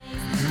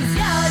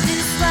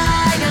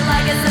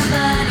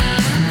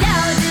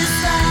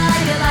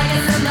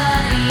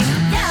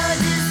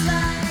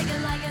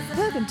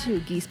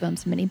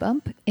Geesebumps Mini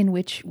Bump, in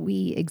which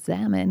we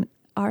examine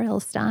R.L.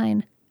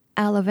 Stein,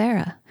 aloe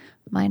vera.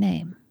 My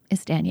name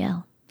is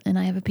Danielle, and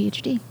I have a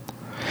PhD.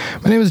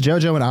 My name is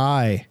Jojo, and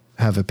I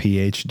have a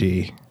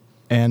PhD.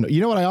 And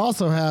you know what I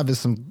also have is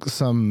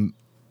some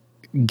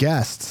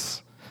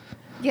guests.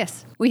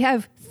 Yes, we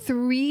have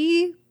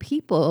 3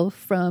 people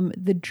from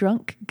the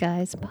Drunk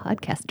Guys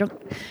podcast.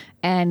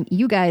 And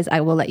you guys, I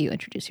will let you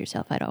introduce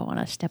yourself. I don't want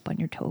to step on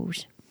your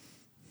toes.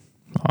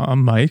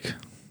 I'm Mike.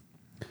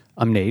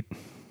 I'm Nate.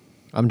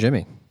 I'm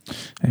Jimmy.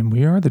 And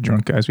we are the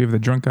Drunk Guys. We have the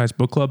Drunk Guys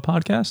Book Club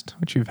podcast,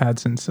 which we've had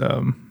since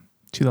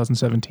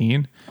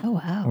 2017. Oh,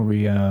 wow. Where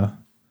we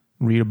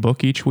read a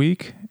book each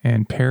week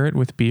and pair it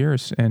with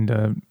beers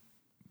and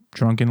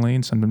drunkenly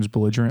and sometimes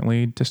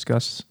belligerently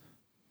discuss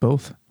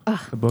both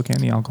the book and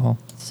the alcohol.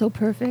 So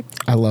perfect.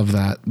 I love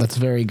that. That's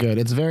very good.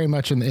 It's very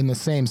much in the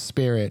same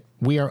spirit.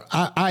 We are.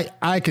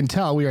 I can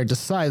tell we are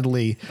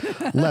decidedly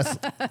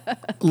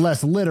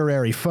less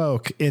literary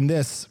folk in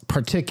this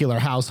particular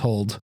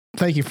household.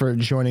 Thank you for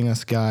joining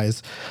us,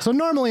 guys. So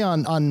normally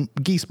on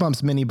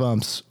Geesebumps Mini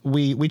Bumps,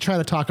 we try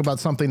to talk about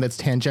something that's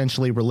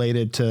tangentially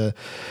related to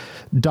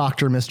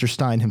Dr. Mr.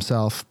 Stein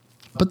himself.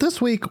 But this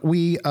week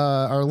we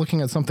are looking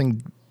at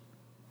something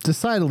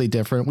decidedly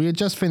different. We had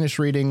just finished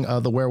reading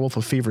The Werewolf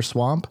of Fever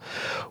Swamp,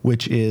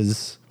 which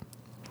is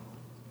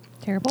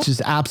terrible.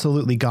 Just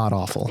absolutely god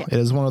awful. Yeah. It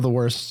is one of the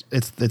worst.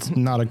 It's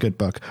not a good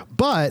book,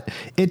 but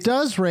it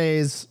does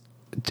raise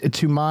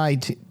to my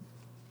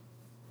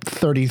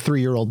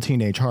 33-year-old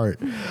teenage heart.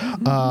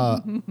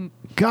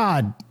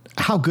 God,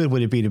 how good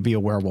would it be to be a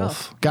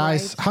werewolf,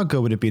 guys? Right. How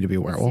good would it be to be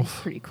a werewolf?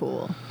 Seems pretty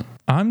cool.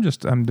 I'm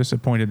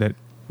disappointed that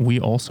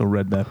we also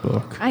read that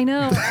book. I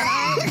know.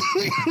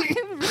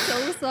 I'm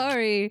so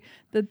sorry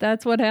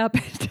that's what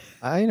happened.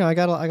 I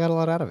got a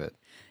lot out of it.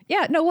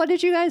 Yeah. No. What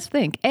did you guys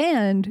think?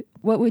 And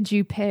what would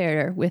you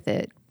pair with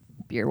it,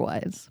 beer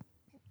wise?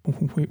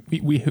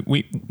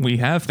 We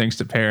have things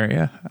to pair.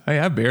 Yeah, I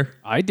have beer.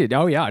 I did.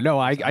 Oh yeah. No,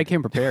 I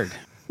came prepared.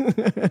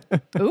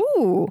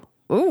 Ooh.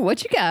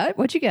 What you got?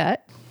 What do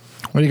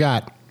you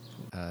got?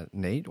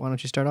 Nate, why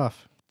don't you start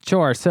off?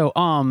 Sure. So,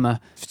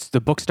 the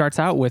book starts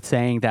out with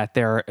saying that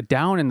they're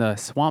down in the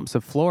swamps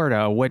of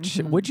Florida, which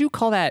would you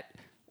call that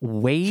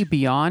way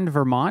beyond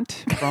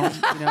Vermont from,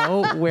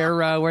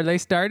 where they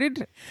started?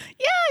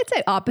 Yeah, I'd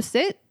say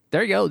opposite.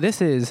 There you go. This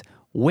is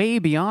Way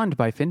Beyond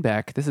by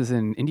Finbeck. This is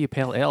an India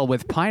Pale Ale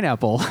with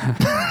pineapple.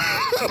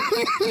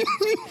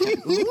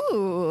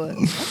 Ooh,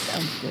 that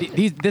sounds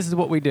good. This is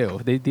what we do.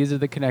 These are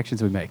the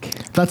connections we make.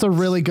 That's a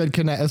really good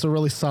That's a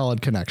really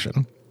solid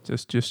connection.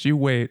 Just you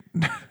wait.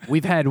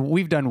 We've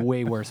done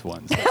way worse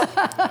ones.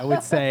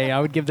 I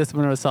would give this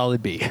one a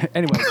solid B.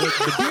 Anyway,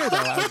 the beer though,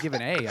 I would give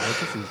an A.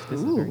 This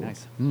is very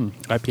nice.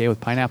 IPA with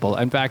pineapple.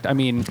 In fact,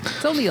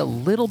 it's only a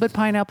little bit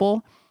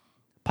pineapple.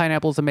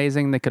 Pineapple's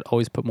amazing. They could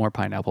always put more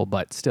pineapple,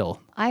 but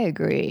still. I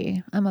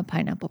agree. I'm a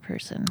pineapple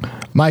person.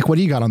 Mike, what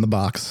do you got on the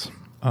box?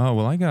 Oh,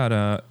 well, I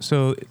got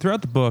so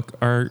throughout the book,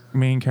 our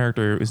main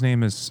character, his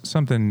name is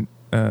something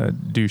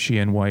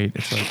douchey and white.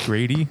 It's like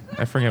Grady.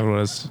 I forget what it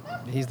was.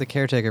 He's the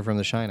caretaker from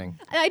The Shining.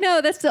 I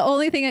know. That's the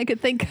only thing I could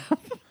think of.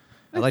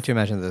 I like to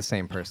imagine they're the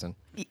same person.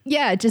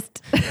 Yeah,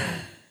 just...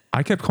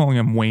 I kept calling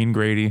him Wayne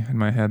Grady in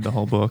my head the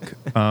whole book.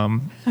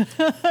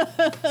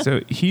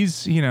 So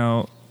he's,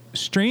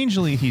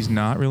 strangely, he's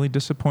not really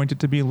disappointed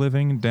to be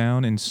living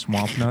down in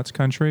Swamp Nuts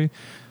country,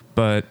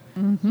 but...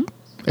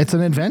 It's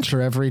an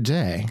adventure every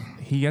day.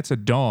 He gets a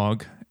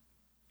dog,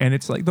 and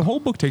it's like the whole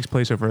book takes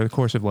place over the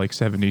course of like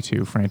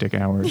 72 frantic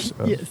hours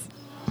of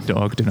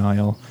dog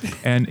denial.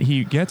 And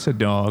he gets a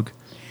dog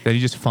that he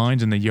just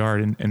finds in the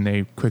yard, and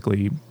they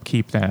quickly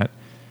keep that.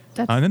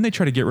 And then they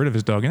try to get rid of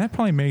his dog, and that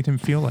probably made him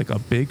feel like a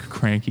big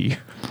cranky.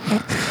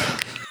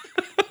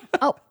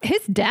 Oh,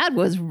 his dad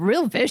was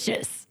real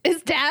vicious.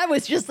 His dad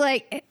was just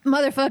like,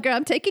 motherfucker,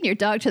 I'm taking your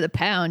dog to the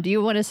pound. Do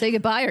you want to say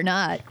goodbye or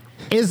not?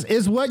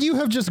 Is what you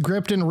have just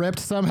gripped and ripped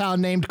somehow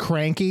named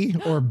Cranky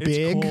or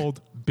Big? It's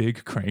called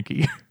Big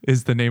Cranky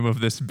is the name of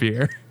this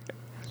beer.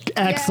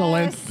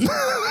 Excellent.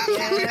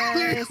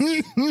 Yes.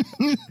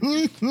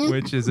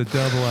 Which is a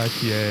double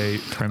IPA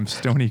from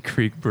Stony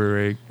Creek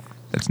Brewing.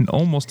 That's an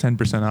almost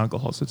 10%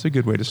 alcohol, so it's a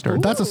good way to start.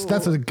 Ooh.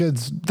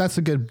 That's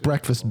a good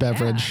breakfast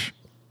beverage.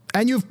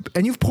 And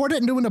you've poured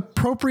it into an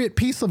appropriate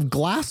piece of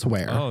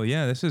glassware. Oh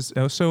yeah, this is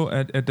so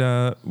at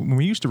when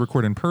we used to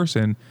record in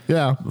person.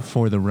 Yeah.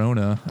 Before the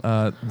Rona,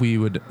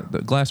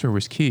 the glassware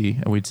was key,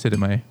 and we'd sit at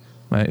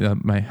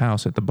my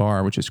house at the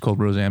bar, which is called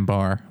Roseanne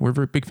Bar. We're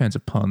very big fans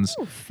of puns.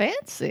 Oh,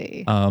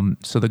 fancy.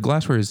 So the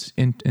glassware is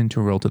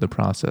integral to the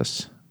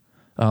process.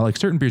 Like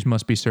certain beers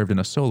must be served in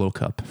a solo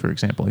cup, for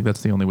example. Like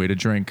that's the only way to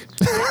drink.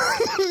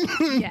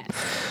 Yes.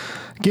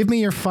 Give me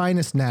your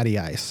finest natty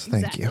ice.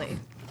 Thank you.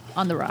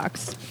 On the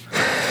rocks.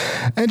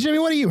 And Jimmy,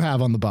 what do you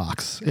have on the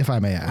box, if I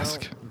may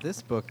ask? Well,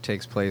 this book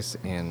takes place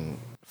in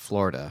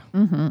Florida,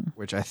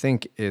 which I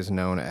think is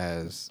known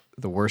as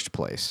the worst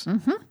place.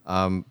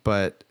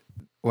 But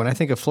when I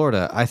think of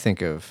Florida, I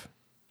think of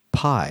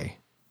pie,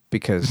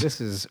 because this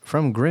is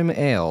from Grim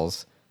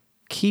Ales,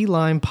 Key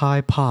Lime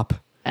Pie Pop.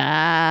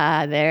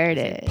 Ah, there it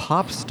is.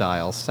 Pop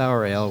style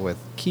sour ale with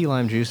key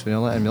lime juice,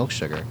 vanilla, and milk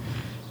sugar.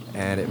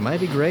 And it might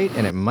be great,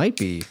 and it might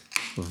be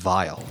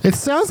vile. It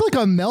sounds like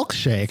a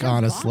milkshake,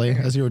 honestly,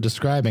 as you were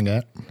describing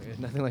it. There's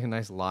nothing like a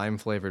nice lime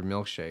flavored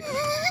milkshake.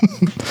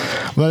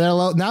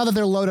 But now that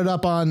they're loaded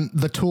up on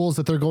the tools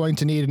that they're going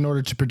to need in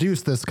order to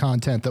produce this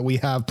content that we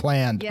have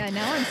planned. Yeah,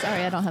 now I'm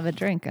sorry I don't have a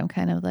drink. I'm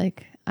kind of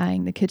like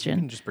eyeing the You kitchen.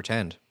 can just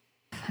pretend.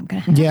 I'm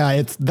gonna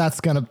Yeah,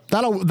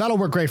 that'll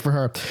work great for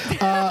her.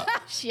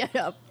 shut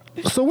up.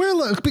 So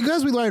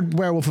because we learned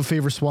Werewolf of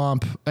Fever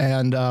Swamp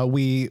and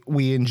we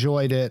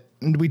enjoyed it.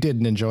 We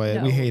didn't enjoy it.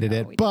 No, we hated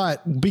it. we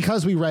But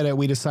because we read it,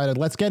 we decided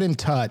let's get in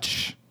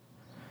touch.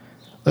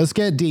 Let's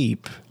get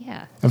deep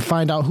Yeah. and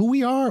find out who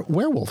we are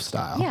werewolf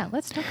style. Yeah,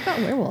 let's talk about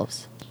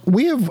werewolves.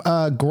 We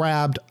have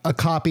grabbed a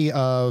copy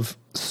of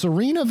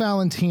Serena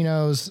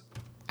Valentino's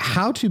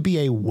How to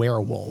Be a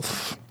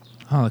Werewolf.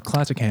 Oh, the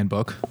classic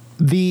handbook.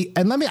 I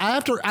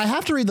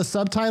have to read the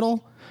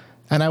subtitle,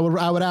 and I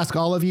would ask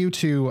all of you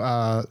to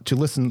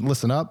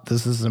listen up.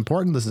 This is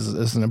important. This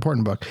is an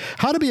important book.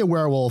 How to Be a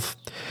Werewolf: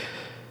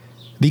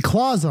 The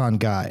Claws-On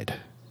Guide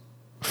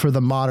for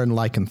the Modern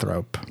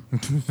Lycanthrope.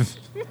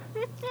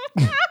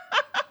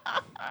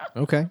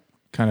 Okay.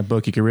 Kind of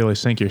book you could really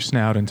sink your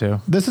snout into.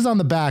 This is on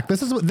the back.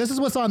 This is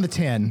what's on the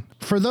tin.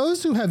 For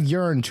those who have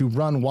yearned to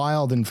run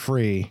wild and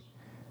free,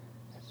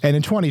 and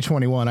in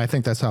 2021, I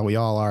think that's how we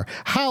all are,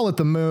 howl at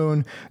the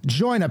moon,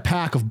 join a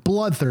pack of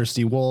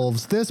bloodthirsty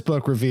wolves. This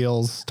book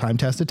reveals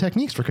time-tested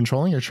techniques for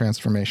controlling your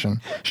transformation,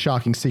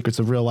 shocking secrets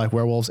of real-life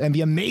werewolves, and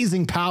the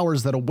amazing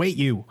powers that await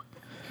you.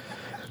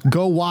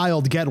 Go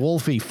wild, get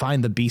wolfy,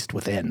 find the beast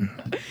within.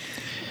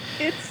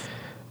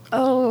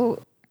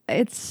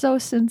 It's so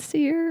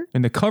sincere,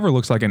 And the cover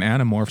looks like an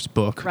Animorphs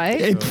book.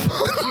 right?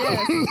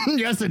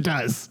 Yes, it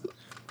does.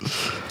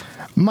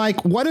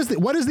 Mike, what is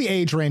the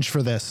age range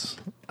for this?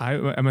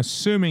 I'm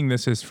assuming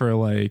this is for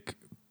like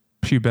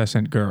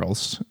pubescent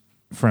girls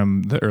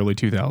from the early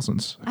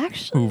 2000s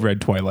Actually, who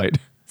read Twilight.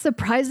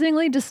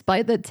 surprisingly,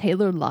 despite the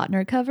Taylor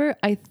Lautner cover,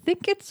 I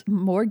think it's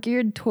more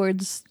geared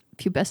towards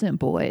pubescent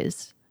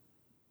boys.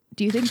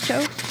 Do you think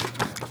so?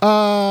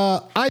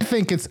 I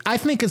think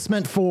it's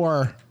meant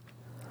for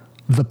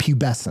the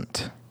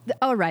pubescent.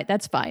 Oh, right.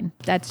 That's fine.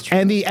 That's true.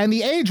 And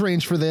the age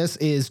range for this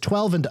is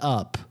 12 and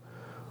up,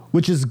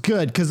 which is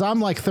good because I'm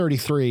like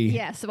 33.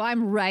 Yeah, so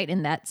I'm right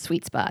in that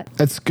sweet spot.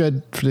 It's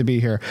good to be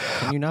here.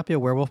 Can you not be a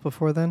werewolf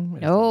before then?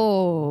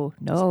 No.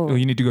 Well,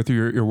 you need to go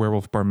through your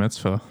werewolf bar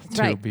mitzvah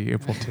to Right. be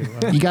able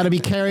to. You got to be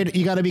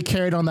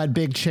carried on that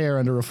big chair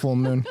under a full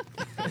moon.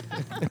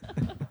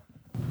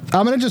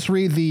 I'm gonna just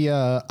read the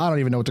I don't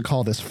even know what to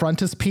call this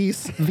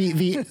frontispiece,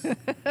 the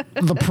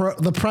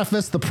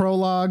preface, the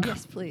prologue.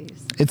 Yes,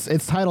 please.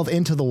 It's titled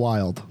Into the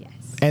Wild. Yes.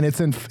 And it's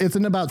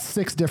in about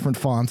 6 different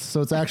fonts,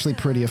 so it's actually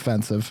pretty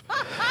offensive.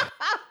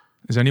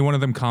 Is any one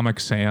of them Comic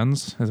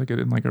Sans? Is it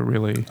in like a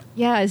really?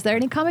 Yeah, is there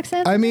any Comic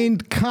Sans? I mean,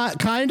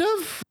 kind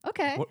of.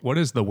 Okay. What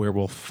is the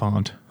werewolf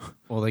font?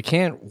 Well, they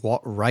can't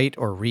write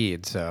or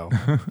read, so.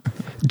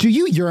 Do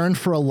you yearn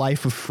for a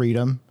life of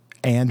freedom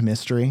and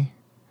mystery?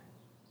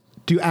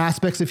 Do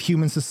aspects of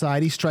human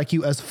society strike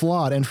you as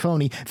flawed and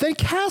phony? Then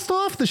cast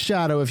off the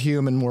shadow of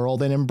human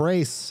world and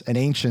embrace an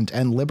ancient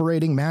and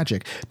liberating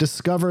magic.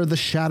 Discover the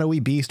shadowy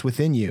beast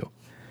within you.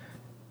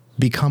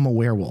 Become a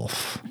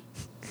werewolf.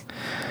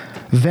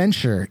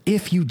 Venture,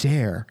 if you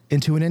dare,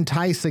 into an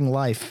enticing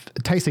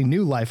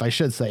new life, I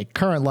should say.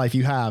 Current life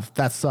you have,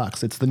 that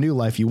sucks. It's the new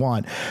life you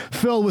want.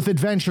 Filled with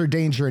adventure,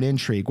 danger, and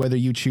intrigue. Whether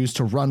you choose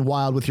to run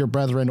wild with your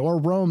brethren or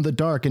roam the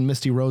dark and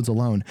misty roads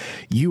alone,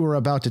 you are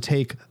about to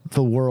take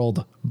the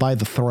world by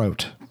the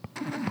throat.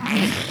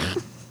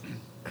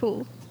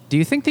 Cool. Do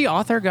you think the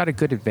author got a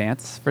good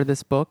advance for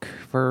this book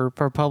for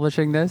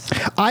publishing this?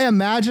 I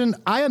imagine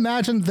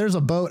there's a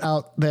boat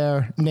out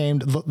there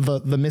named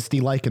the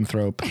Misty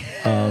Lycanthrope.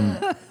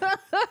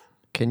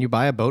 Can you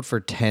buy a boat for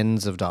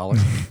tens of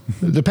dollars?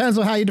 It depends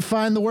on how you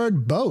define the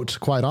word boat,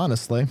 quite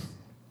honestly.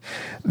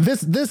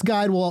 This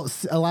guide will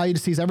allow you to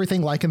seize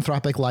everything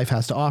lycanthropic life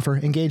has to offer,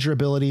 engage your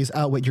abilities,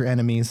 outwit your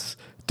enemies,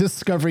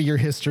 discover your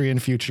history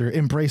and future,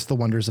 embrace the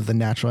wonders of the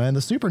natural and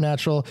the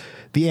supernatural,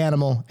 the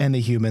animal and the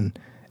human,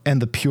 and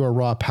the pure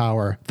raw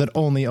power that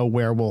only a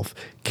werewolf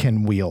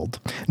can wield.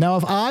 Now,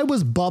 if I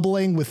was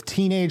bubbling with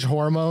teenage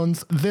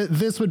hormones,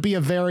 this would be a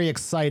very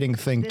exciting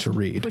thing to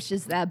read.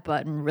 Pushes that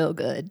button real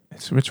good.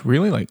 It's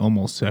really like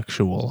almost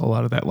sexual. A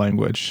lot of that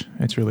language.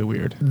 It's really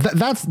weird.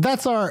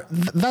 That's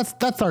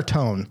our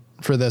tone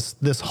for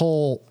this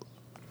whole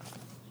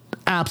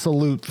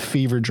absolute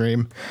fever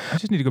dream. I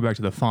just need to go back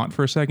to the font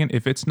for a second.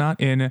 If it's not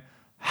in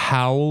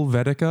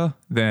Helvetica,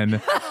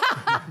 then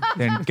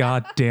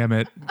God damn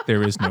it,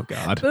 there is no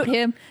God. Boot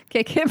him,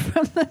 kick him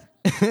from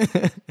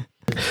the.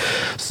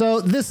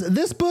 So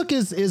this book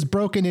is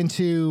broken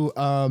into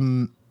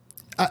and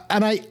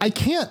I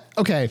can't.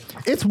 Okay,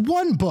 it's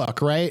one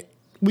book, right?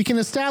 We can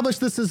establish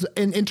this is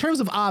in terms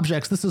of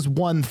objects. This is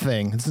one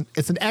thing.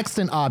 It's an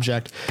extant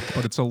object,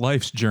 But it's a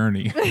life's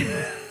journey.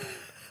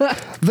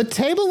 The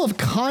table of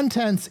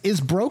contents is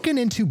broken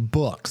into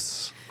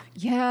books.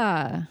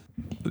 Yeah.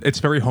 It's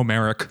very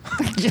Homeric.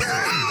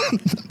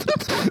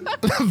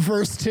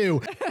 Verse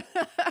 2.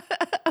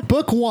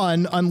 Book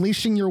 1,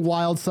 Unleashing Your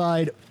Wild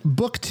Side.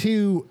 Book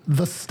 2,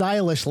 The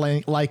Stylish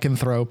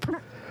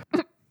Lycanthrope.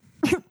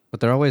 But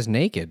they're always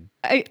naked.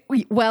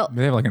 Well,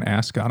 They have like an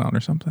ascot on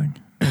or something.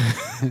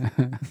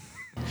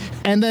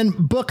 And then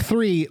book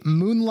 3,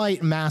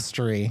 Moonlight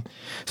Mastery.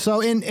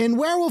 So in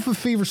Werewolf of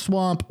Fever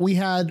Swamp, we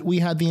had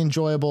the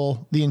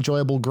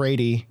enjoyable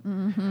Grady.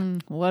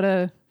 what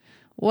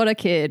a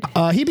kid.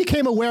 He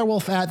became a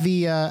werewolf at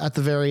the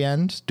very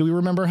end. Do we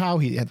remember how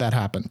that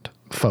happened,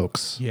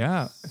 folks?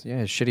 Yeah. Yeah,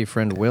 his shitty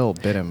friend Will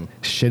bit him.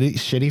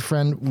 Shitty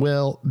friend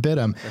Will bit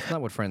him. That's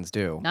not what friends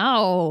do.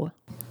 No.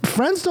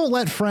 Friends don't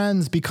let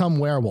friends become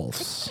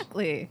werewolves.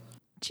 Exactly.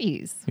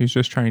 Jeez. He's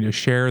just trying to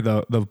share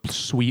the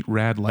sweet,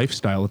 rad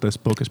lifestyle that this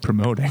book is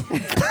promoting.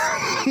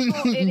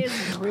 It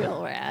is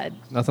real rad.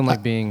 Nothing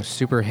like being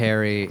super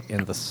hairy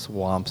in the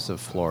swamps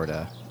of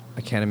Florida.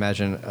 I can't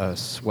imagine a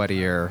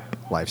sweatier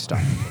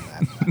lifestyle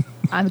than that.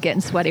 I'm getting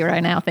sweaty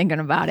right now thinking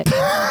about it.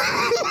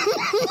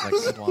 Like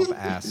swamp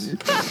ass.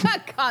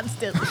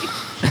 Constantly.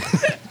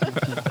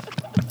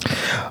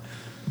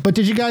 But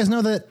did you guys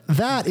know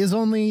that is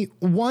only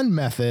one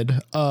method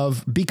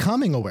of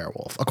becoming a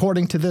werewolf,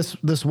 according to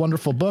this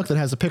wonderful book that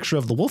has a picture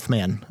of the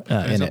Wolfman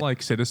Is in it it?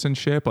 like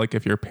citizenship? Like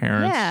if your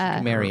parents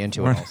Yeah. Marry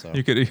into it also.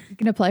 you could You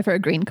can apply for a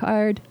green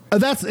card.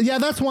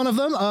 That's one of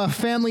them.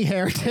 Family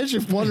heritage.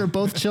 If one or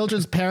both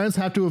children's parents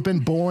have to have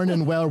been born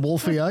in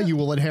Werewolfia, you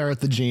will inherit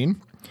the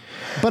gene.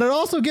 But it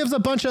also gives a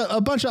bunch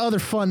of other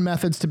fun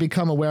methods to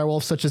become a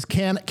werewolf, such as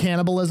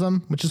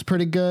cannibalism, which is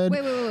pretty good.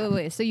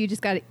 Wait. So you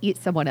just got to eat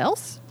someone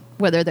else,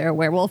 whether they're a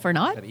werewolf or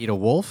not? Gotta eat a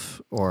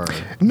wolf or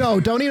No,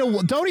 don't eat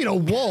a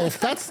wolf.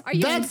 That's Are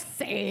you that's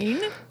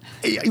insane?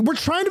 we're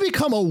trying to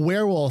become a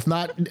werewolf,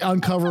 not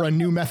uncover a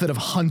new method of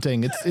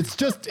hunting. It's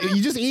just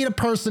you just eat a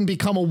person,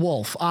 become a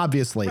wolf,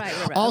 obviously. Right,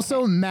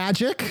 Also,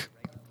 magic,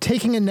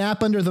 taking a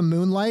nap under the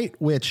moonlight,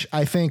 which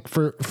I think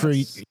for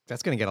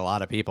that's gonna get a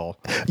lot of people.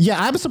 yeah,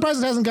 I'm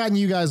surprised it hasn't gotten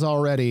you guys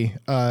already.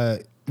 I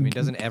mean,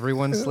 doesn't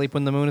everyone sleep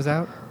when the moon is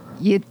out?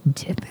 You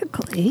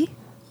typically.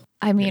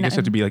 I you mean, just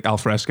have to be like al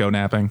fresco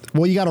napping.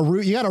 Well, you got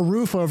a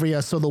roof over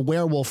you, so the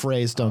werewolf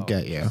rays don't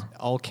get you.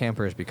 All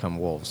campers become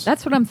wolves.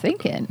 that's what I'm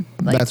thinking.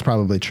 Like, That's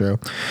probably true.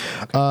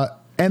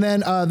 And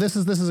then this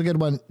is a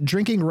good one.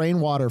 Drinking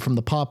rainwater from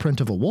the paw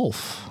print of a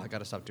wolf. I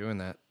gotta stop doing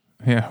that.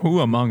 Yeah, who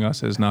among us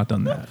has not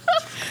done that?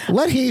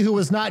 Let he who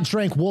has not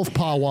drank wolf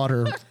paw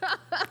water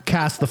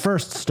cast the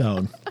first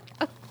stone.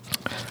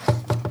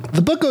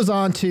 The book goes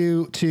on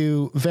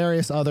to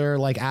various other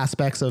like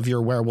aspects of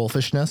your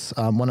werewolfishness.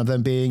 One of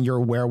them being your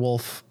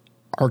werewolf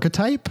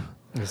archetype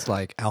It's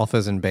like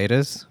alphas and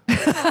betas.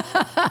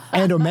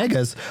 and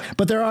omegas.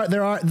 But there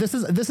are this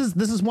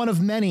is one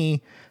of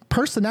many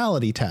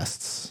personality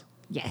tests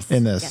yes.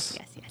 in this.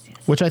 Yes.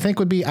 Which I think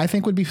would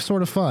be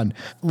sort of fun.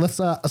 Let's.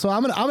 So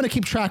I'm gonna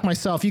keep track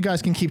myself. You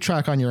guys can keep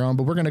track on your own,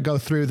 but we're gonna go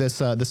through this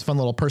fun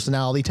little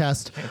personality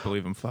test. I can't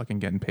believe I'm fucking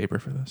getting paper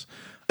for this.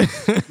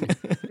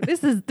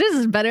 This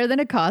is better than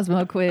a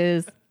Cosmo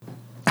quiz.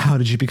 How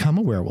did you become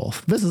a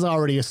werewolf? This is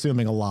already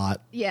assuming a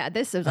lot. Yeah,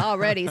 this is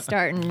already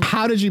starting.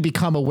 How did you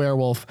become a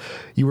werewolf?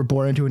 You were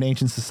born into an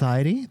ancient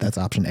society. That's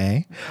option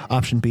A.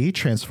 Option B,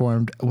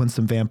 transformed when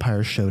some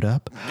vampires showed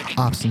up.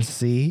 Option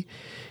C,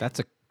 That's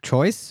a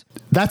choice.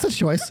 that's a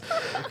choice.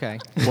 Okay.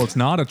 Well, it's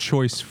not a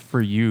choice for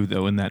you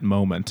though in that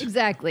moment.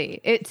 Exactly.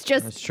 It's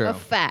just true. a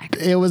fact.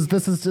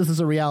 This is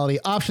a reality.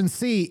 Option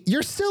C,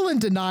 you're still in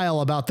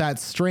denial about that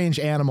strange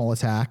animal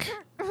attack.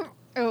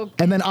 Oh,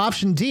 And then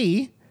option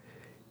D,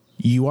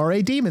 you are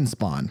a demon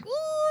spawn.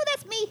 ooh,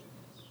 that's me.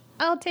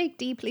 I'll take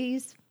D,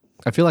 please.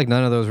 I feel like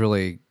none of those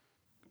really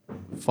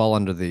fall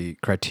under the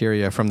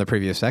criteria from the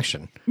previous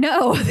section.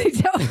 No, they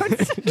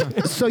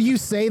don't. So you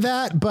say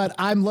that, but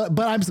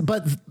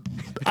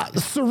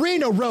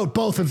Serena wrote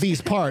both of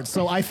these parts,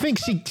 so I think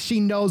she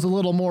knows a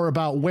little more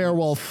about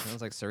werewolf.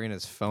 Sounds like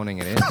Serena's phoning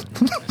it in.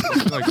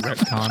 Like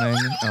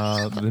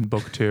retconning in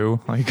book 2.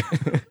 Like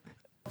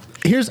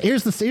Here's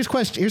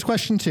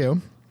question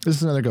 2. This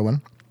is another good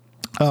one.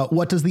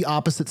 What does the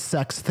opposite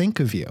sex think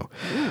of you?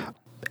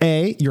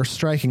 A, your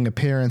striking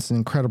appearance and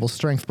incredible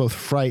strength both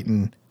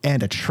frighten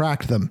and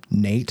attract them,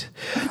 Nate.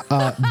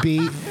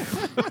 B,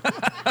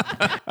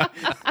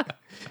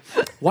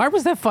 Why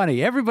was that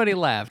funny? Everybody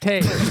laughed. Hey,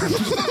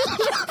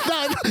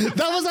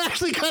 that was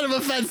actually kind of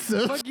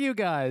offensive. fuck you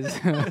guys.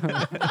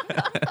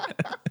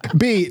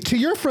 B, to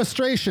your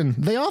frustration,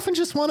 they often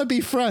just want to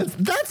be friends.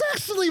 That's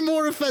actually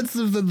more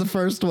offensive than the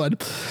first one.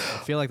 I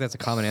feel like that's a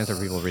common answer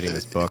for people reading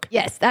this book.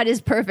 Yes, that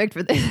is perfect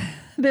for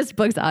this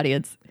book's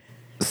audience.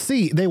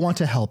 C, they want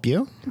to help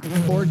you.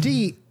 Or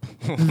D,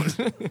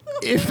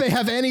 if they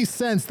have any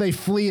sense, they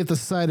flee at the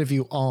sight of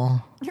you.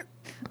 Aw.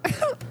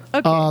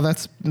 Okay. Oh,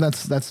 that's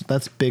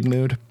big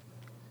mood.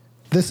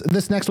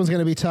 This next one's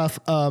gonna be tough.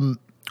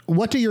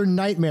 What do your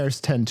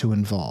nightmares tend to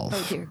involve?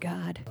 Oh dear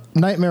God.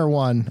 Nightmare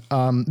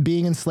 1,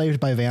 being enslaved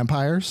by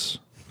vampires.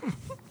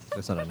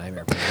 That's not a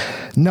nightmare.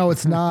 No,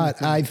 it's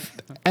not.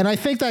 And I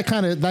think that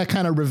kind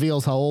of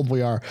reveals how old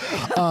we are.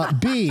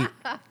 B.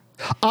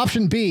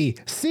 Option B,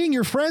 seeing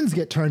your friends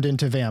get turned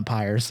into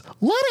vampires.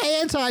 A lot of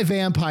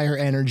anti-vampire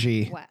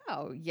energy.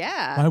 Wow,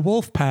 yeah. My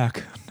wolf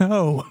pack.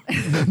 No.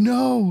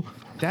 No.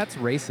 That's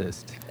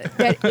racist.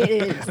 It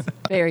is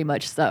very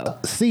much so.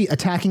 C,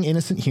 attacking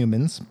innocent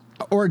humans.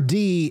 Or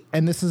D,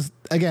 and this is,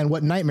 again,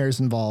 what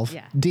nightmares involve.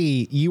 Yeah.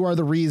 D, you are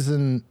the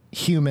reason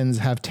humans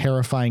have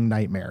terrifying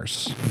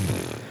nightmares.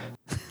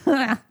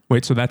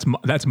 Wait, so that's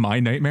my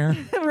nightmare?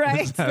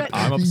 Right.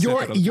 I'm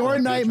upset with Your all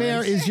of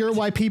nightmare is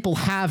why people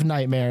have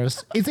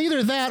nightmares. It's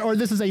either that or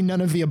this is a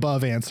none of the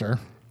above answer.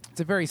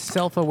 It's a very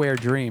self-aware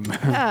dream.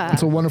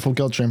 It's a wonderful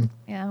guilt dream.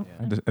 Yeah.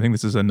 I think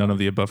this is a none of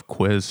the above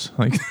quiz.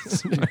 Like,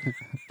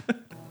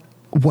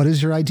 What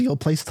is your ideal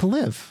place to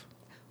live?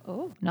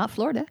 Oh, not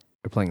Florida.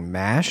 We're playing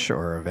MASH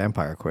or a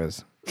vampire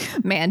quiz?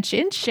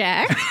 Mansion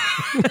shack.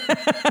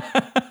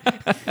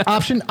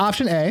 Option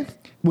A,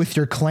 with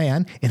your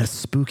clan in a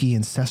spooky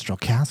ancestral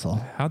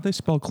castle. how'd they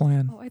spell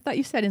clan? Oh, I thought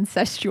you said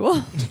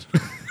incestual.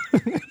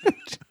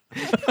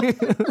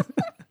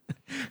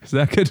 'Cause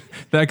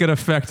that could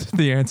affect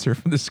the answer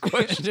for this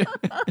question.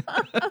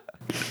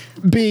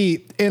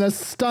 B, in a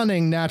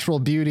stunning natural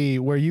beauty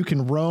where you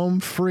can roam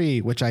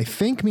free, which I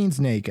think means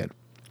naked.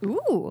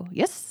 Ooh,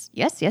 yes.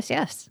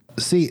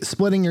 C,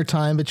 splitting your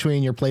time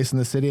between your place in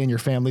the city and your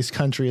family's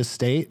country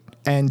estate.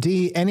 And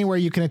D, anywhere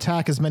you can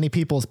attack as many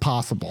people as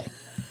possible.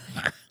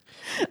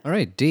 All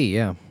right, D,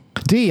 yeah.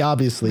 D,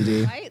 obviously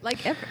D. Right?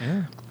 Like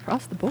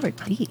across the board.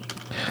 D.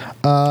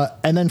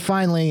 And then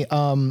finally,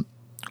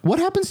 what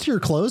happens to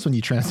your clothes when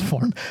you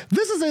transform?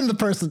 This is in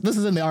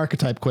the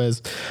archetype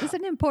quiz. This is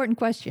an important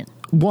question.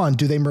 1,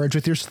 do they merge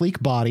with your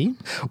sleek body?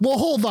 Well,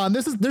 hold on.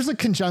 There's a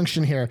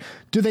conjunction here.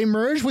 Do they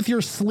merge with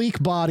your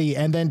sleek body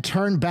and then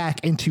turn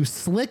back into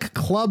slick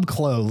club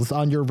clothes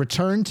on your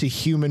return to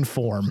human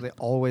form? They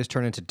always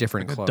turn into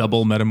different clothes.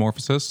 Double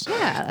metamorphosis.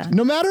 Yeah.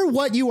 No matter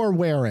what you are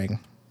wearing,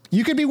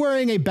 you could be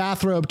wearing a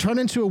bathrobe, turn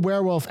into a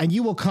werewolf, and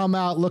you will come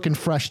out looking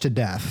fresh to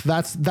death.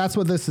 That's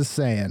what this is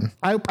saying.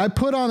 I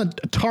put on a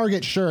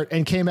Target shirt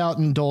and came out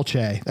in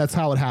Dolce. That's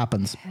how it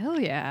happens. Hell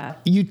yeah.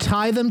 You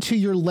tie them to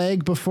your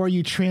leg before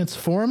you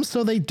transform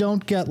so they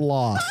don't get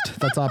lost.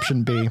 That's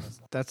option B.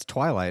 That's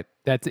Twilight.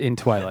 That's in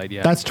Twilight,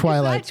 yeah. That's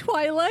Twilight. Is that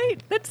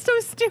Twilight? That's so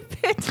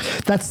stupid.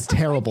 That's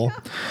terrible.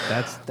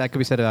 That could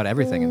be said about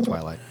everything in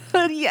Twilight.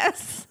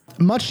 Yes.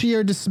 Much to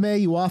your dismay,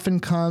 you often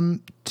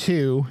come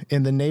to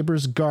in the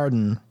neighbor's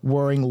garden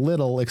wearing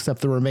little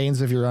except the remains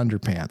of your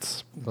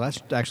underpants. Well,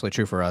 that's actually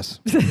true for us.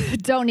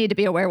 Don't need to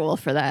be a werewolf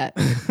for that.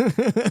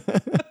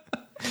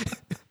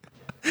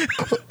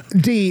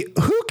 D,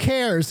 who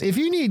cares? If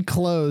you need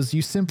clothes,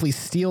 you simply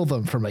steal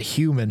them from a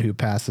human who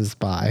passes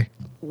by.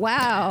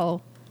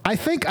 Wow. I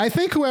think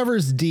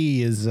whoever's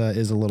D is a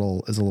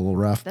little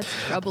rough.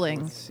 That's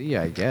troubling. C,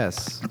 I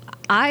guess.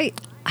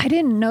 I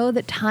didn't know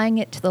that tying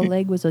it to the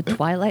leg was a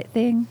Twilight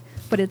thing,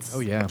 but it's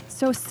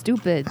so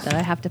stupid that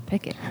I have to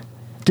pick it.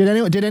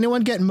 Did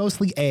anyone get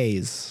mostly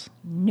A's?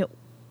 No.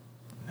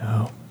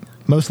 No.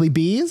 Mostly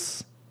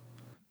B's?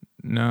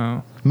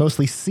 No.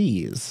 Mostly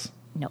C's?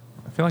 No.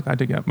 I feel like I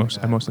did get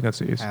most. I mostly got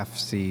C's. Half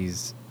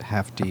C's,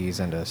 half D's,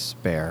 and a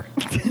spare.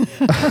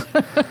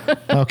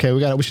 Okay,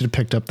 we should have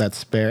picked up that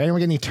spare. Anyone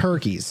get any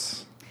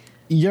turkeys?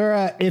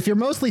 If you're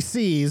mostly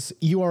C's,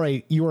 you are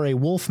a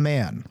wolf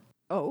man.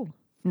 Oh.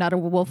 Not a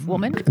wolf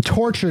woman?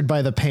 Tortured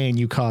by the pain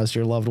you caused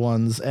your loved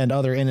ones and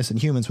other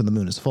innocent humans when the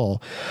moon is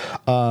full.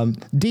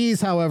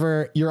 D's,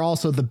 however, you're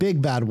also the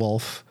big bad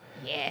wolf.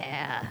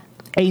 Yeah.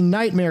 A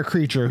nightmare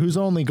creature whose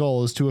only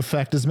goal is to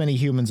affect as many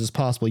humans as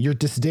possible. Your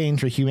disdain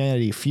for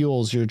humanity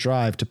fuels your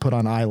drive to put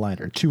on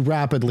eyeliner, to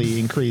rapidly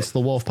increase the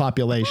wolf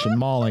population,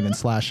 mauling and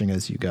slashing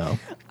as you go.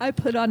 I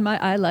put on my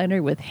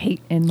eyeliner with hate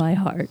in my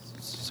heart.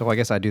 So I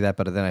guess I do that,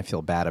 but then I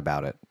feel bad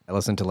about it. I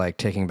listen to like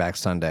Taking Back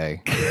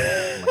Sunday in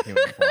my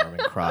human form and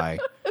cry.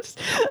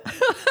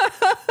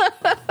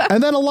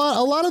 And then a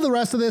lot of the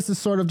rest of this is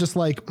sort of just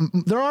like,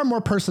 there are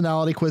more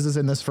personality quizzes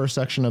in this first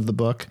section of the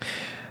book.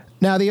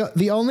 Now,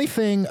 the only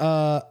thing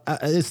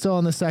is still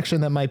in this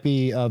section that might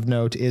be of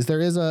note is there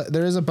is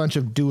a bunch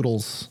of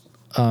doodles.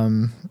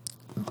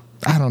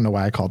 I don't know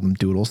why I called them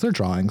doodles. They're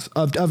drawings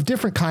of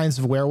different kinds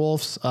of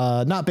werewolves,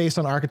 not based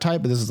on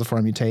archetype, but this is the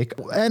form you take.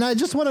 And I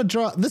just want to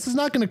draw. This is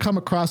not going to come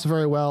across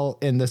very well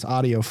in this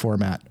audio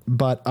format,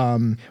 but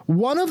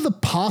one of the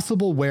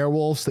possible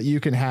werewolves that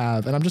you can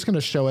have, and I'm just going to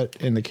show it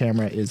in the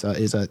camera, is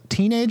a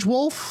teenage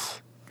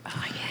wolf.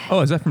 Oh,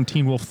 is that from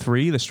Teen Wolf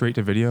 3, the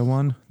straight-to-video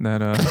one? That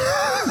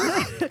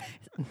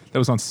that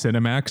was on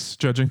Cinemax,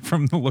 judging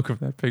from the look of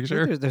that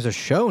picture. There's a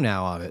show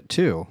now of it,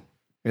 too.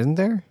 Isn't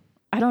there?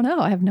 I don't know.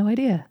 I have no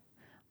idea.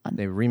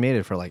 They remade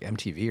it for like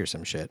MTV or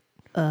some shit.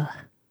 I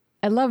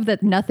love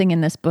that nothing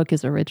in this book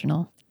is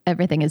original.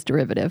 Everything is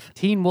derivative.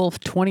 Teen Wolf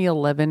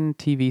 2011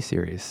 TV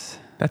series.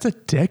 That's a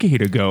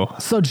decade ago.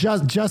 So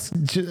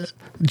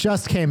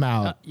just came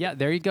out. Yeah,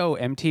 there you go.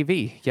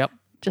 MTV. Yep.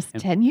 Just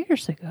 10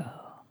 years ago.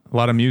 A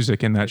lot of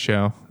music in that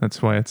show.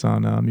 That's why it's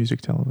on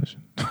music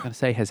television. I'm going to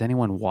say, has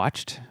anyone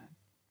watched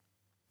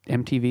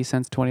MTV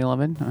since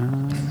 2011.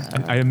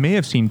 I may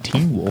have seen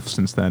Teen Wolf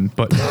since then,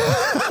 but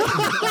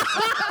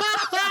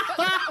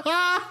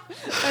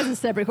That's a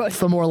separate question.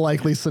 The more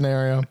likely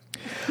scenario.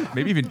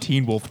 maybe even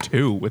Teen Wolf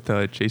 2 with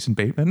Jason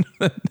Bateman.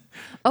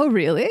 Oh,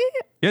 really?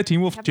 Yeah,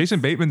 Teen Wolf. Jason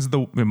Bateman's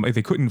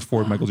they couldn't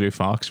afford Michael J.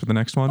 Fox for the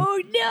next one.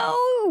 Oh,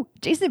 no.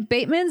 Jason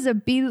Bateman's a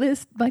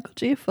B-list Michael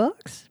J.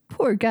 Fox.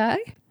 Poor guy.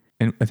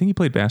 And I think he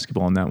played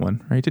basketball in that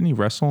one, right? Didn't he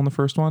wrestle in the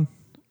first one?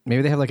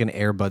 Maybe they have like an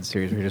Air Bud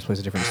series where he just plays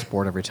a different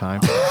sport every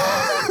time.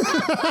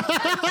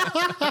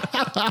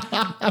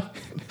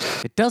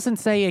 It doesn't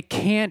say it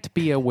can't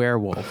be a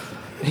werewolf.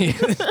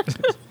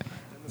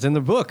 It's in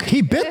the book.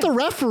 He bit the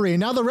referee.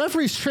 Now the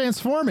referee's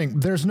transforming.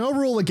 There's no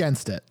rule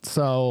against it.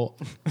 So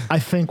I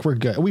think we're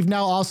good. We've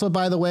now also,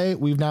 by the way,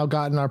 we've now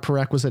gotten our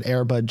prerequisite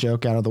Air Bud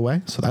joke out of the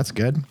way. So that's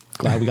good.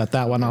 Glad we got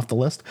that one off the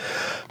list.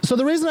 So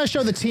the reason I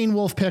show the Teen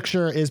Wolf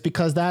picture is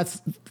because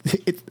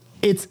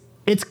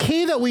it's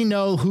key that we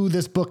know who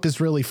this book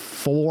is really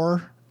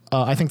for.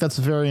 I think that's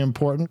very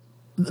important.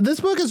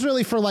 This book is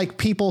really for like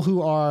people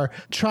who are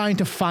trying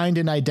to find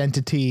an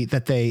identity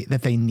that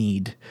they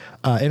need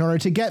in order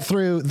to get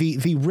through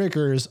the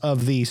rigors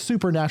of the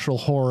supernatural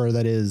horror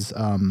that is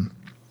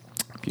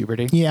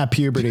Puberty. Yeah,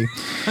 puberty.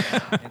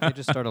 Can't they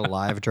just start a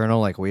live journal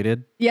like we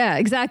did? Yeah,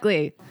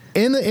 exactly.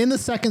 In the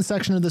second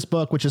section of this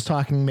book, which is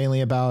talking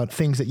mainly about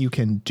things that you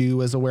can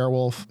do as a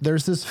werewolf,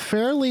 there's this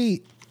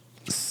fairly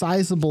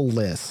sizable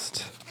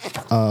list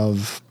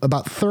of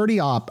about 30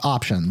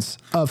 options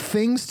of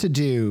things to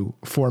do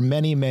for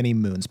many, many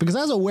moons. Because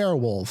as a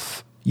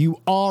werewolf,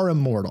 you are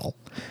immortal.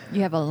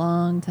 You have a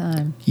long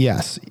time.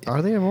 Yes.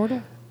 Are they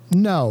immortal?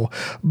 No.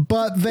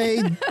 But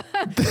they...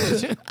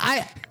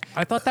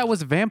 I thought that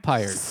was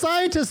vampires.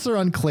 Scientists are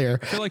unclear.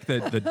 I feel like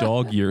the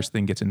dog years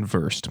thing gets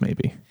inversed,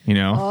 maybe. You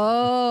know?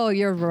 Oh,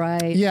 you're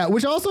right. Yeah,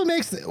 which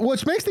makes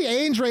the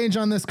age range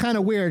on this kind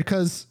of weird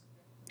because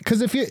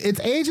if its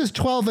age is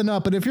 12 and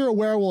up, but if you're a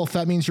werewolf,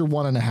 that means you're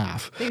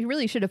 1.5. They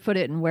really should have put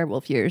it in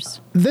werewolf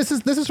years. This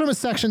is from a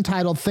section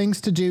titled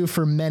 "Things to Do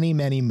for Many,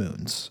 Many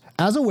Moons."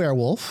 As a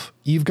werewolf,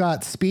 you've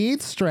got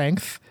speed,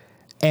 strength,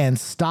 and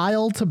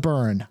style to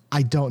burn.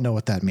 I don't know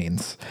what that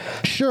means.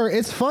 Sure,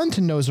 it's fun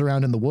to nose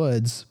around in the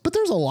woods, but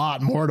there's a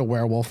lot more to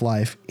werewolf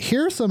life.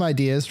 Here are some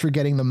ideas for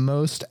getting the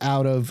most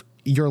out of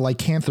your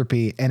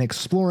lycanthropy and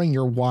exploring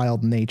your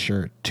wild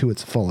nature to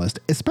its fullest,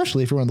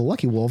 especially if you're one of the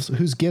lucky wolves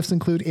whose gifts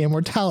include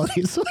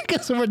immortality. So I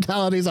guess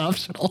immortality is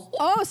optional.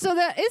 Oh, so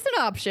that is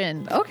an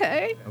option.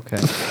 Okay.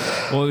 Okay.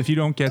 Well, if you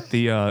don't get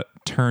the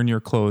turn your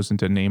clothes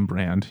into name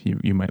brand,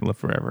 you might live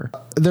forever.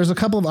 There's a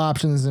couple of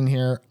options in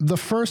here. The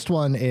first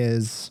one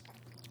is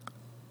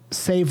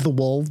save the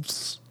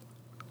wolves,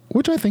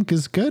 which I think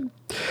is good.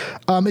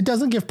 It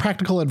doesn't give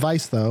practical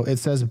advice, though. It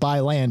says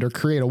buy land or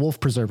create a wolf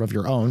preserve of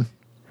your own.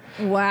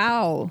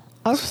 Wow.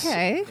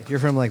 Okay. If you're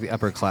from like the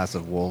upper class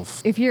of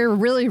wolf, If you're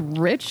really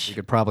rich, you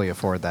could probably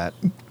afford that.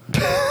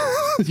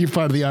 You're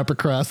part of the upper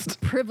crust.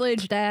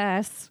 privileged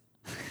ass.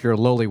 If you're a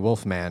lowly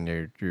wolf man,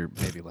 you're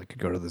maybe like could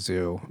go to the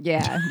zoo.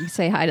 Yeah, you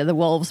say hi to the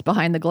wolves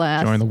behind the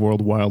glass. Join the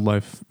World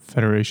Wildlife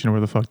Federation, or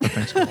where the fuck that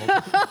thing's called.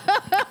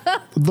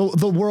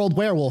 The World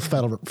Werewolf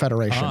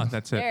Federation.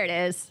 That's it. There it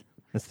is.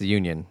 That's the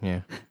union. Yeah.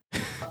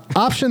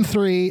 Option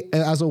 3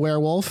 as a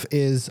werewolf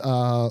is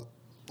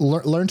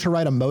learn to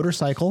ride a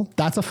motorcycle.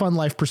 That's a fun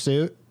life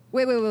pursuit.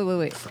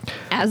 Wait.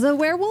 As a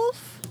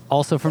werewolf?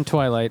 Also from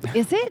Twilight.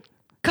 Is it?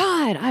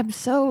 God, I'm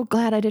so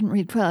glad I didn't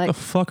read Twilight. The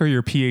fuck are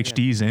your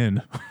PhDs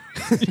in?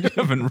 You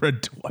haven't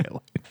read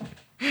Twilight.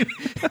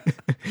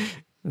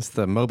 It's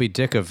the Moby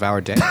Dick of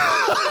our day.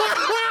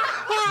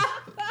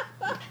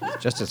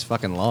 Just as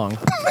fucking long.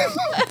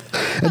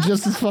 It's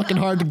just as fucking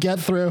hard to get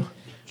through.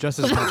 Just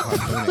as much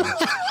harpooning.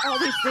 All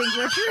these things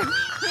are true.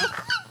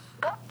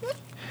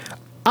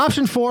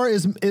 Option 4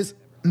 is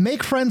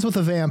make friends with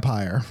a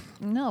vampire.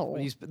 No.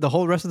 The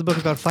whole rest of the book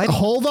is about fighting.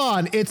 Hold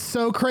on. It's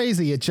so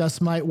crazy. It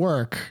just might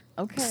work.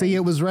 Okay. See,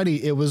 it was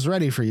ready. It was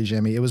ready for you,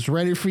 Jimmy. It was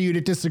ready for you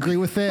to disagree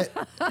with it.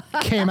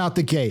 Came out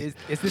the gate.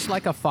 Is this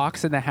like a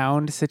Fox and the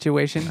Hound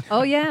situation?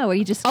 Oh, yeah, where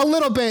you just... A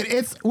little bit.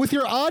 It's with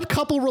your odd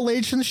couple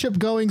relationship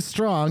going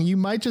strong, you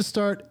might just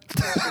start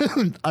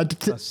A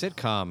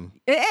sitcom.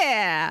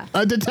 Yeah.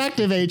 a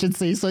detective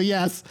agency. So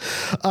yes,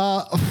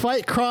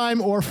 fight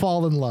crime or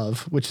fall in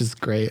love, which is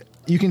great.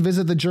 You can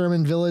visit the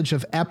German village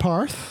of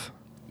Epparth.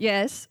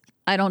 Yes.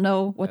 I don't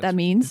know what that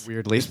means.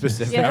 Weirdly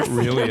specific. Yes. Not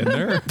really in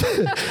there.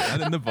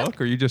 Not in the book,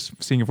 or are you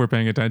just seeing if we're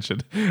paying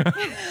attention?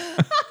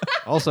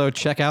 Also,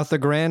 check out the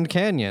Grand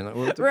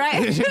Canyon.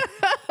 Right.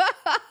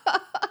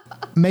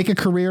 Make a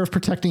career of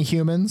protecting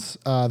humans.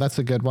 That's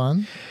a good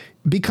one.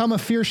 Become a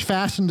fierce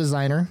fashion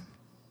designer.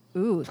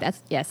 Ooh,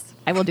 yes.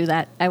 I will do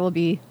that. I will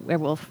be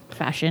werewolf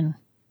fashion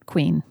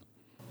queen.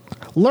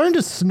 Learn to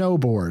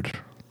snowboard.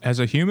 As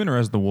a human or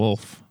as the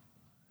wolf?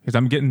 Because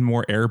I'm getting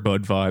more Air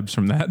Bud vibes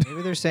from that.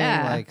 Maybe they're saying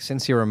Yeah. like,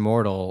 since you're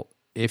immortal,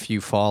 if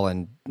you fall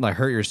and like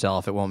hurt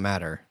yourself, it won't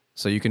matter.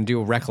 So you can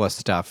do reckless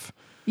stuff.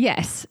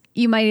 Yes.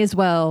 You might as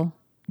well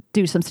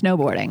do some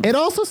snowboarding. It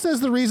also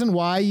says the reason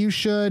why you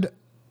should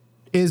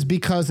is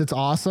because it's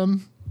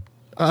awesome.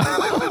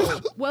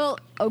 Well,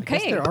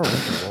 okay. There are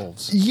winter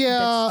wolves. Yeah.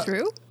 That's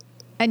true.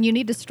 And you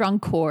need a strong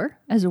core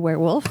as a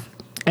werewolf.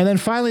 And then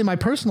finally, my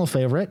personal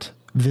favorite,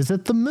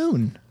 visit the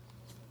moon.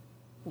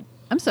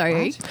 I'm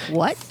sorry.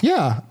 What?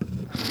 Yeah.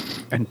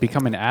 And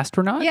become an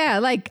astronaut? Yeah,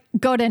 like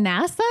go to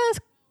NASA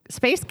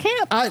space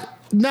camp.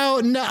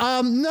 No,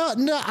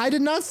 I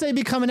did not say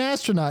become an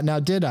astronaut. Now,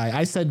 did I?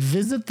 I said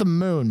visit the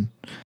moon.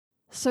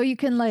 So you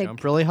can like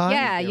Jump really high?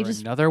 Yeah, Is you there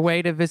just another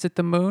way to visit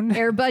the moon?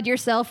 airbud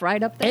yourself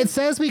right up there. It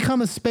says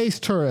become a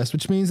space tourist,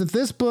 which means that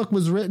this book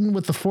was written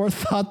with the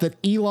forethought that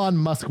Elon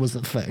Musk was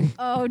a thing.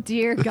 Oh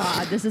dear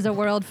God, this is a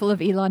world full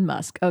of Elon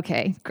Musk.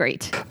 Okay,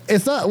 great.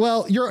 It's not,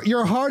 well,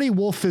 your hardy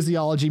wolf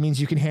physiology means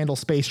you can handle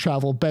space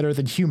travel better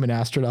than human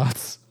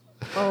astronauts.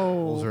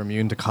 Wolves are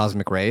immune to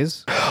cosmic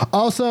rays.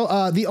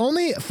 Also, the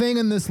only thing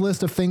in this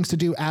list of things to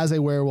do as a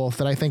werewolf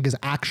that I think is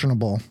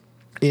actionable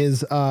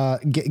is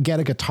get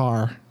a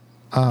guitar.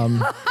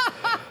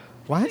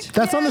 What?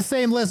 That's on the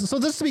same list. So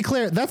just to be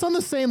clear, that's on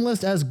the same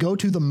list as go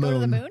to the moon. Go to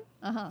the moon?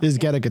 Uh-huh. Is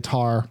get a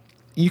guitar.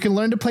 You can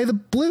learn to play the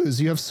blues.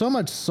 You have so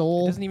much It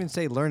soul. doesn't even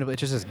say learn, it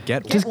just says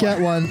get one. Just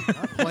get one.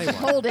 Play one.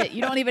 Hold it.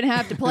 You don't even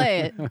have to play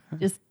it.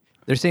 Just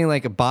They're saying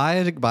like buy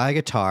a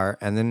guitar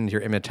and then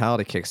your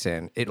immortality kicks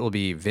in. It will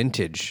be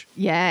vintage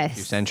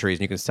yes. centuries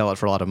and you can sell it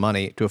for a lot of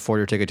money to afford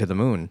your ticket to the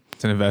moon.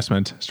 It's an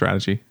investment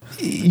strategy.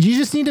 You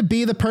just need to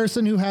be the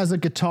person who has a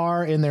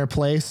guitar in their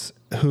place,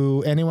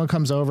 who anyone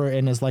comes over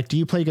and is like, do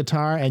you play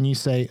guitar? And you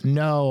say,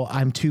 no,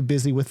 I'm too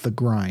busy with the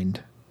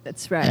grind.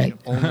 That's right.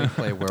 Only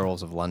play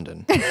Werewolves of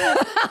London.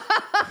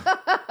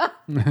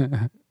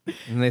 And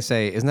they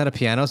say, isn't that a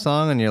piano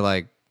song? And you're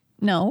like,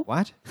 No.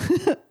 what?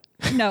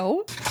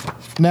 No.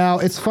 Now,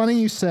 it's funny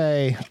you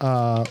say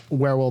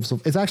werewolves.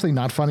 It's actually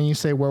not funny you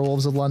say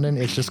werewolves of London.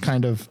 It's just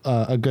kind of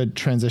a good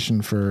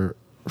transition for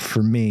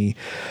me.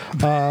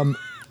 Go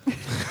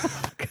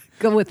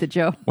with it,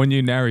 Joe. When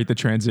you narrate the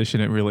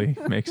transition, it really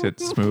makes it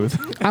smooth.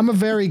 I'm a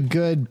very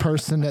good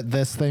person at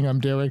this thing I'm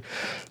doing.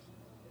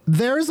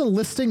 There is a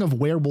listing of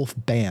werewolf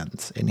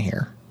bands in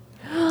here.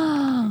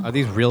 Are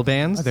these real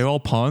bands? Are they all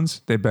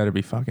puns? They better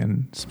be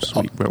fucking some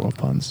sweet werewolf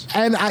puns.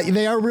 And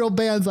they are real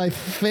bands, I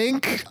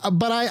think.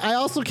 But I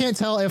also can't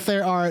tell if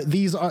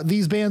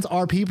these bands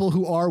are people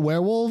who are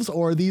werewolves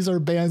or these are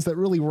bands that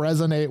really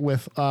resonate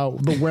with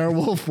the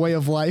werewolf way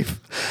of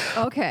life.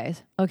 Okay.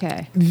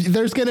 Okay.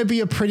 There's going to be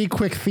a pretty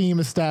quick theme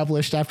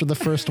established after the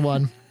first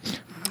one.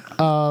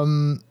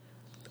 The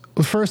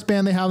first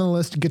band they have on the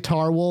list,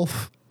 Guitar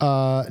Wolf.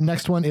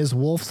 Next one is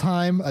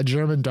Wolfsheim, a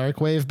German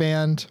darkwave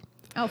band.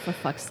 Oh, for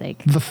fuck's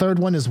sake. The third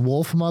one is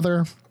Wolf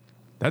Mother.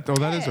 That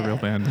is a real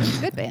band.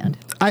 Good band.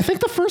 I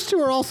think the first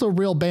two are also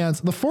real bands.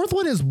 The fourth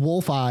one is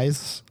Wolf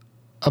Eyes,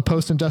 a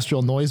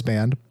post-industrial noise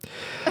band.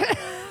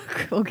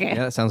 Okay.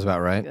 Yeah, that sounds about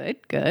right.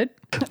 Good. Good.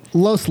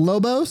 Los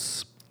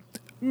Lobos,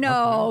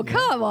 No,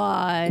 come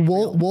on.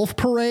 Wolf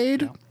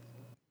Parade,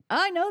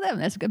 I know them.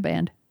 That's a good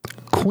band.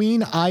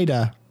 Queen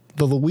Ida,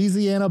 the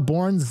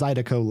Louisiana-born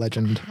Zydeco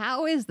legend.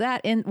 How is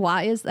that in?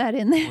 Why is that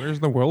in there? Where's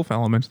the wolf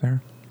element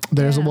there?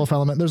 There's a Yeah. wolf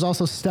element. There's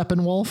also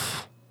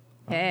Steppenwolf,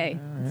 Hey,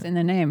 it's in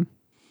the name.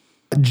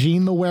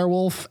 Gene the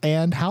Werewolf,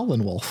 and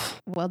Howlin'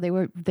 Wolf. Well,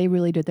 they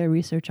really did their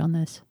research on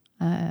this.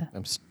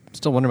 I'm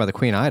still wondering about the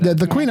Queen Ida.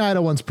 The Queen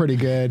Ida one's pretty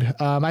good.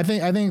 I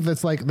think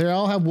that's like they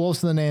all have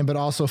wolves in the name, but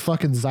also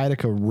fucking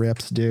Zydeco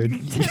rips, dude.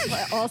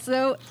 But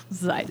also,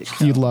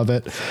 Zydeco. You'd love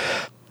it.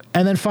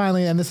 And then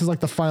finally, and this is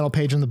like the final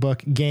page in the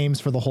book, games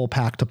for the whole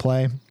pack to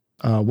play.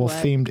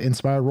 Wolf-themed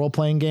inspired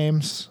role-playing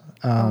games.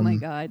 Oh my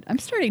God. I'm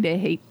starting to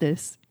hate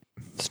this.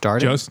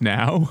 Started. Just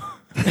now?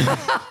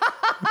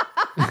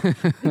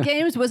 The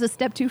games was a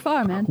step too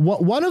far, man.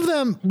 One of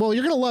them, well,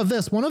 you're going to love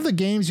this. One of the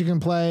games you can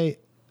play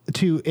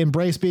to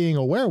embrace being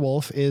a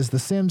werewolf is The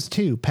Sims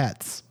 2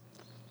 Pets.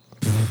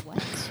 What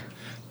the fuck?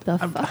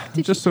 I'm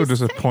Did just you so say?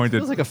 disappointed.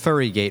 Feels like a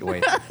furry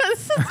gateway. Product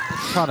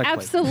placement.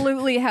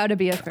 Absolutely how to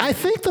be a friend. I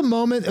think the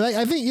moment,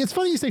 I think it's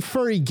funny you say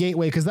furry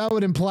gateway because that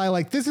would imply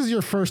like this is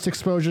your first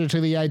exposure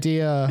to the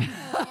idea,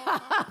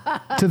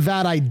 to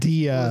that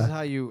idea.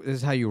 This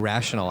is how you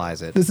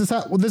rationalize it. This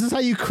is how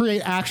you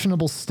create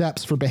actionable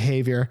steps for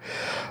behavior.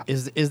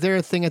 Is there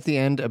a thing at the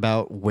end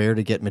about where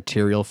to get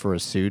material for a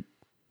suit?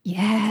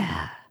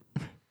 Yeah.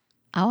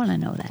 I want to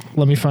know that.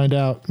 Let me find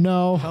out.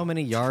 No. How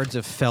many yards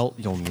of felt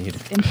you'll need?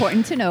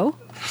 Important to know.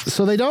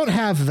 So they don't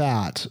have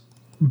that,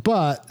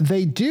 but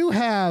they do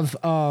have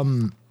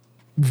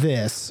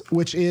this,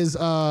 which is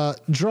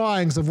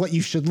drawings of what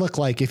you should look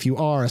like if you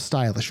are a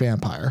stylish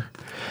vampire.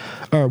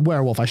 Or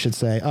werewolf, I should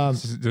say.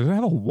 Does it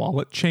have a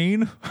wallet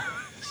chain?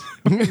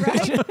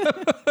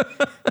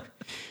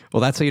 Well,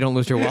 that's how you don't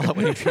lose your wallet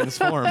when you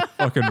transform.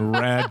 Fucking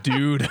rad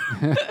dude.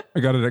 I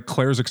got it at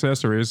Claire's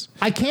Accessories.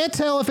 I can't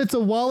tell if it's a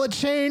wallet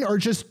chain or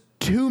just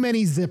too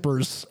many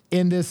zippers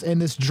in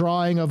this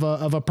drawing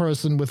of a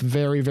person with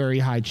very, very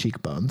high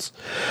cheekbones.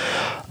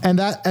 And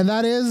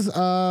that is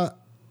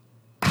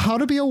How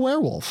to Be a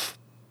Werewolf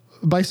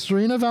by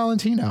Serena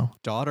Valentino.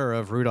 Daughter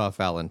of Rudolph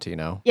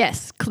Valentino.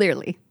 Yes,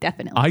 clearly.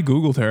 Definitely. I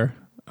Googled her.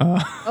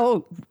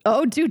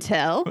 Oh, do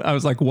tell. I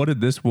was like, what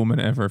did this woman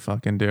ever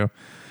fucking do?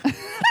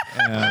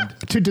 And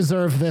To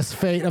deserve this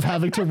fate of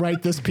having to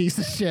write this piece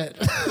of shit.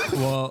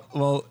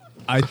 well,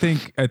 I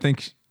think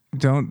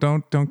don't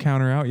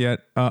count her out yet.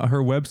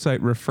 Her website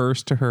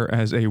refers to her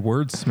as a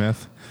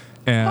wordsmith.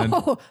 And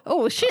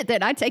Oh shit!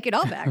 Then I take it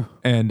all back.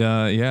 and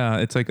yeah,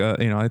 it's like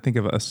I think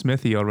of a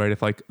smithy, all right,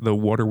 if like the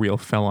water wheel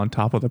fell on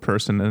top of the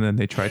person and then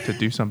they tried to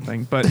do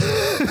something. But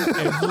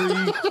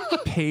every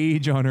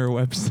page on her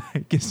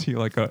website gives you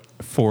like a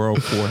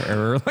 404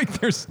 error. Like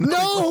there's No!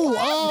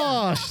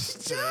 Oh,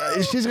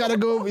 she's got to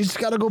go. She's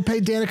got to go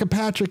pay Danica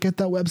Patrick, get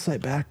that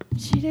website back.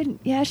 She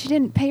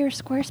didn't pay her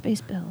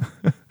Squarespace bill.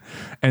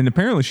 And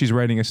apparently she's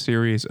writing a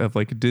series of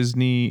like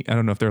Disney, I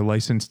don't know if they're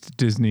licensed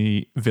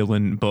Disney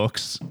villain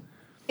books.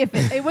 If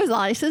it was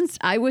licensed,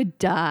 I would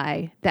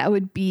die. I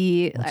would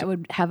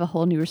have a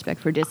whole new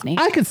respect for Disney.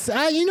 I could,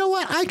 you know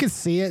what? I could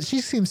see it.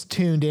 She seems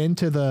tuned in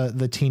to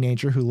the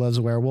teenager who loves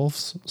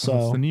werewolves.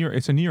 So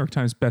It's a New York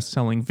Times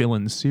best-selling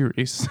villain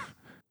series.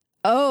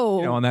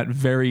 Oh, On that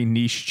very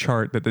niche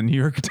chart that the New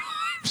York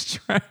Times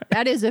tracked.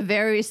 that is a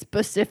very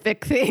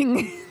specific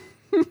thing.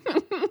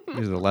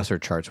 These are the lesser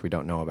charts we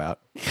don't know about.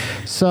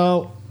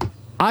 So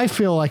I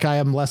feel like I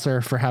am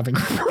lesser for having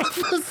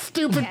this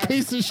stupid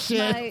piece of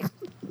shit.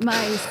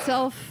 My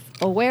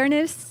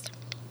self-awareness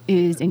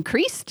is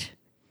increased,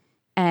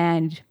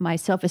 and my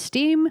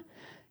self-esteem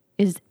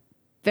is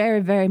very,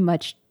 very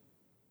much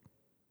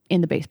in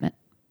the basement.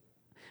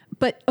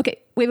 But okay,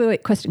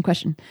 wait.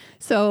 Question.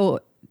 So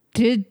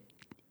did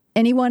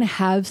anyone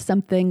have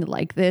something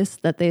like this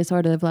that they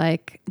sort of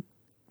like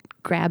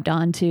grabbed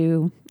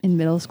onto in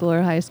middle school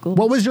or high school?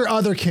 What was your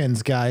other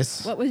kins,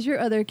 guys? What was your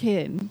other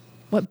kid?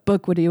 What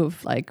book would you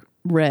have like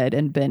read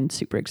and been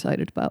super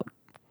excited about?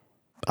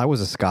 I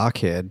was a ska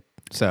kid,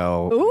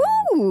 so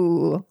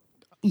Ooh,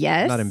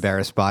 yes. I'm not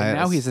embarrassed by it.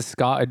 Now he's a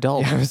ska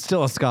adult. Yeah, I'm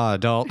still a ska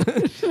adult.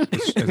 As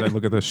I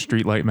look at the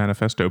Streetlight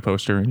Manifesto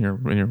poster in your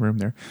room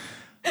there.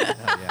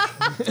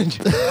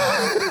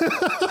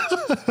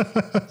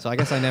 So I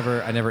guess I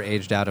never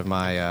aged out of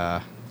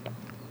my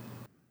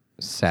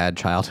sad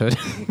childhood.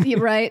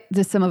 You're right.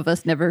 Just some of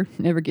us never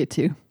get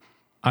to.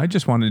 I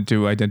just wanted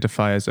to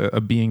identify as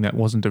a being that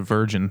wasn't a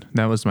virgin.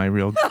 That was my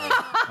real goal.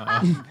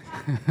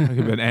 It could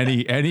have been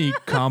any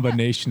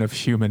combination of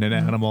human and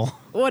animal.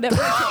 Whatever.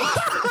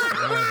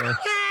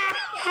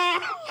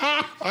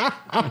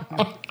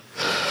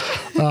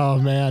 Oh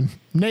man,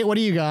 Nate, what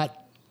do you got?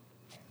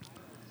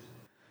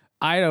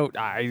 I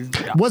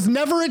Was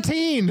never a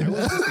teen.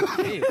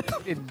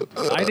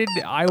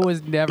 I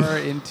was never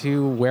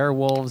into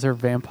werewolves or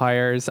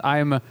vampires.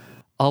 I'm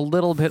a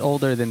little bit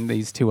older than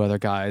these two other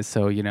guys,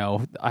 so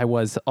I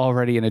was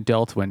already an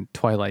adult when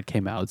Twilight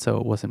came out, so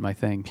it wasn't my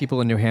thing.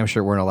 People in New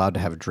Hampshire weren't allowed to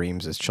have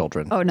dreams as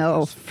children. Oh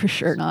no, for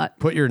sure not.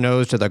 Put your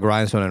nose to the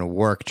grindstone and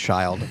work,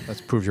 child.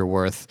 Let's prove your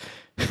worth.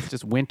 It's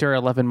just winter,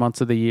 11 months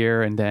of the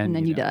year, and then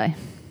You die.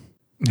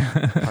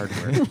 hard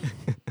work.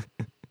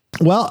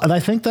 Well, and I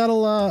think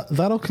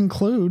that'll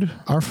conclude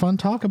our fun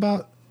talk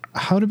about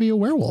how to be a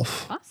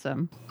werewolf.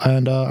 Awesome.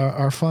 And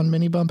our fun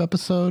mini bump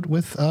episode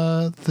with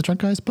the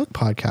Drunk Guys Book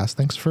Podcast.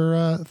 Thanks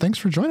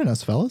for joining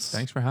us, fellas.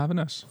 Thanks for having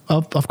us.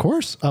 Of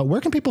course.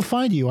 Where can people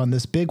find you on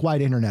this big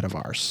wide internet of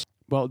ours?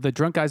 Well, the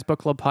Drunk Guys Book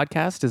Club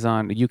podcast is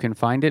on. You can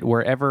find it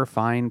wherever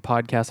fine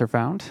podcasts are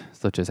found,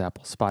 such as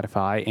Apple,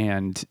 Spotify,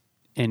 and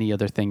any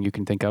other thing you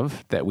can think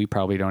of that we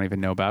probably don't even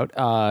know about.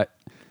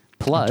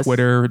 Plus,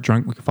 Twitter, we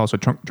can follow us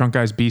at Drunk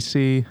Guys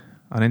BC,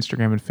 on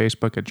Instagram and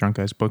Facebook at Drunk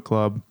Guys Book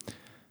Club.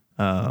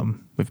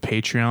 With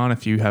Patreon,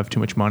 if you have too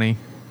much money.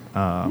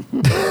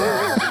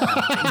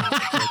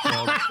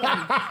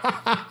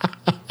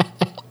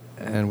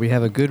 And we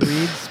have a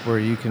Goodreads where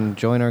you can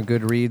join our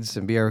Goodreads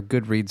and be our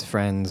Goodreads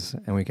friends,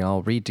 and we can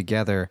all read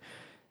together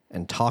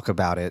and talk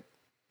about it.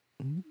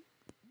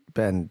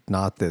 And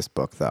not this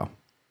book, though.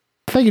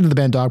 Thank you to the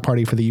band Dog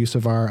Party for the use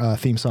of our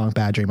theme song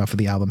Bad Dream off of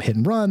the album Hit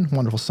and Run.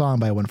 Wonderful song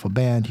by a wonderful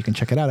band. You can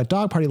check it out at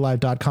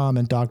dogpartylive.com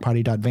and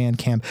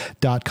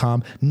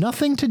dogparty.bandcamp.com.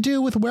 Nothing to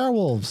do with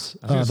werewolves,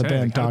 the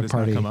band Dog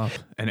Party. Come up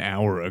an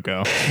hour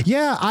ago.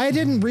 Yeah, I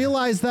didn't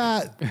realize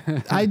that.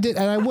 I did,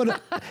 and I would.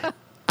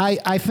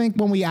 I think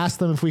when we asked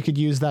them if we could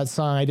use that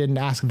song, I didn't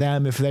ask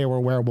them if they were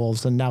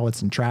werewolves, and now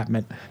it's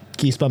entrapment.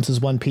 Geesebumps is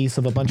one piece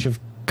of a bunch of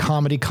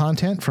comedy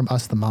content from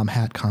us, the Mom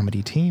Hat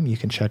comedy team. You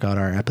can check out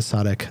our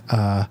episodic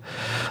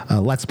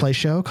Let's Play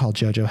show called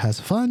JoJo Has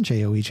Fun,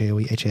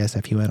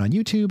 JoeJoeHasFun on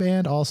YouTube,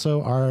 and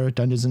also our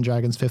Dungeons &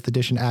 Dragons 5th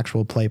edition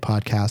actual play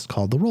podcast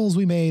called The Rolls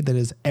We Made, that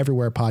is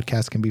everywhere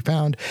podcasts can be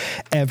found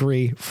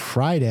every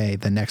Friday.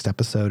 The next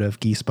episode of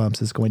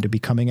Geesebumps is going to be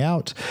coming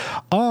out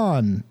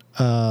on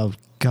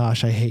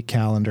gosh, I hate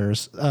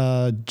calendars.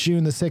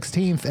 June the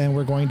 16th, and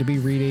we're going to be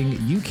reading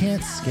You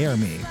Can't Scare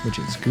Me, which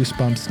is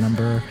Goosebumps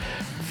number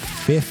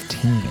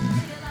 15.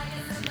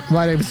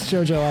 My name is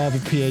JoJo. I have a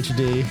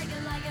PhD.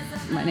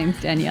 My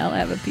name's Danielle. I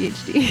have a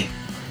PhD.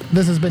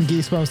 This has been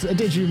Geesebumps.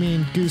 Did you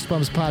mean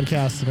Goosebumps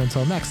podcast? And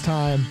until next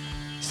time,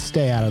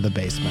 stay out of the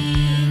basement.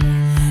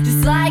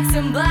 Just like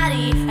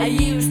somebody I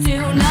used to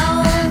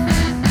know.